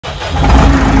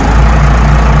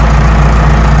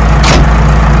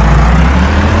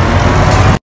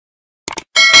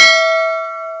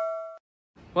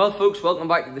Well folks, welcome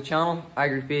back to the channel,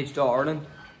 AGRIPAGE.IRELAND.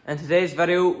 In today's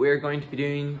video we are going to be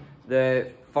doing the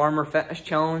Farmer Fitness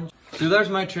Challenge. So there's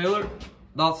my trailer,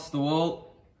 that's the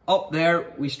wall. Up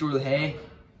there we store the hay,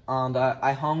 and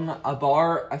I hung a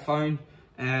bar I found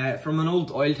from an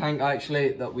old oil tank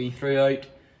actually that we threw out,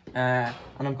 and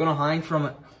I'm going to hang from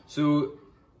it. So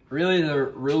really the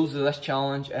rules of this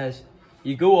challenge is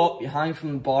you go up, you hang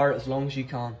from the bar as long as you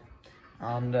can,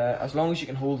 and as long as you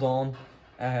can hold on.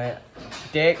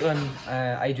 Declan,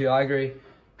 I do agri,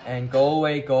 and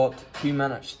Galway got 2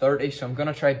 minutes 30, so I'm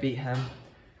gonna try beat him.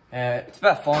 It's a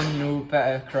bit of fun, you know, a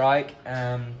bit of crack.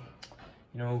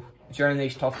 You know, during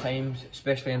these tough times,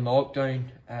 especially in lockdown,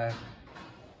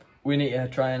 we need to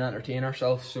try and entertain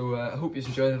ourselves. So I hope you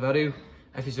enjoy the video.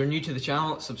 If you're new to the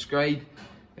channel, subscribe.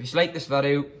 If you like this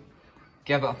video,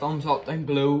 give it a thumbs up down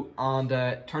below, and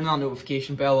turn that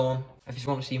notification bell on if you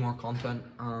want to see more content,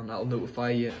 and that'll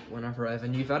notify you whenever I have a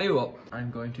new video up. I'm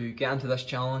going to get into this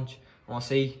challenge and we'll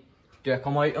see, do I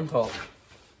come out on top?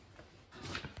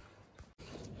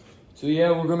 So yeah,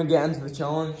 we're going to get into the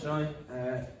challenge now.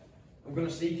 I'm going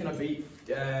to see can I beat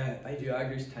I do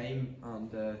Agri's time,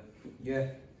 and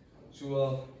yeah, so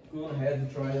I'll go on ahead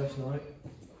and try this now.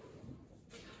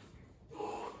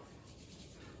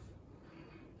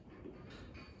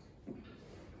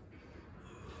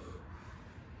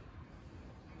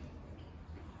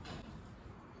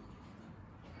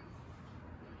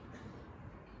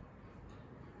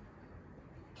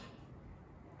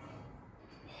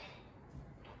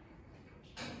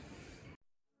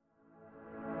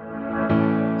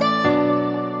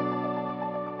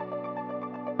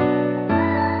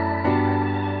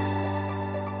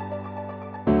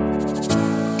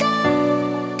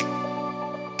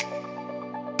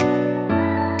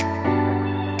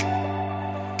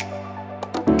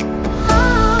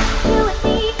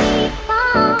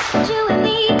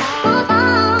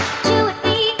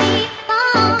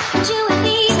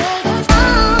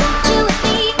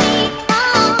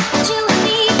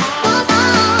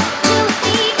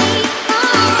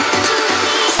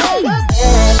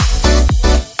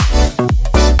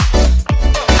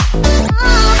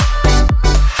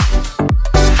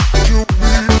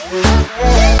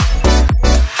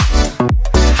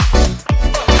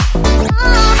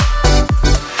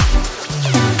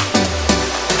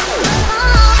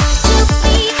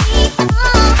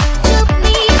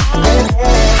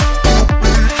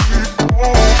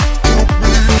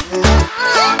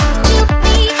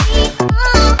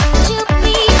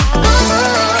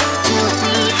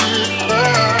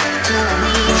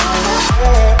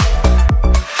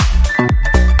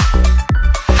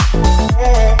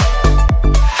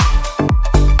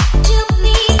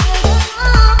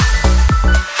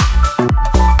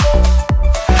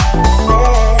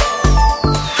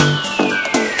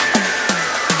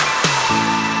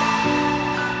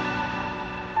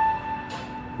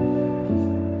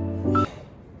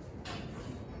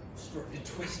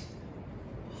 Twist.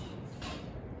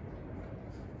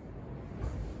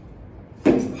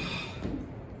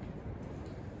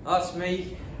 That's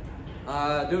me.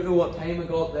 I don't know what time I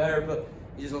got there, but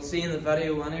you'll see in the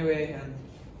video anyway, and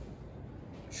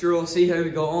sure we'll see how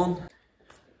we got on.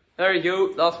 There you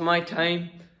go, that's my time.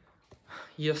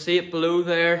 You'll see it below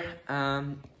there.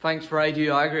 Thanks for I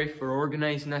Do Agri for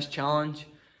organising this challenge.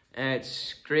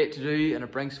 It's great to do, and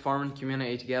it brings the farming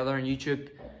community together on YouTube.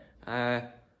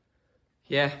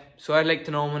 Yeah, so I'd like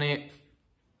to nominate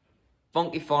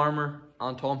Funky Farmer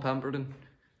and Tom Pemberton.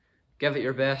 Give it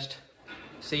your best.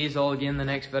 See you all again in the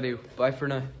next video. Bye for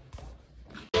now.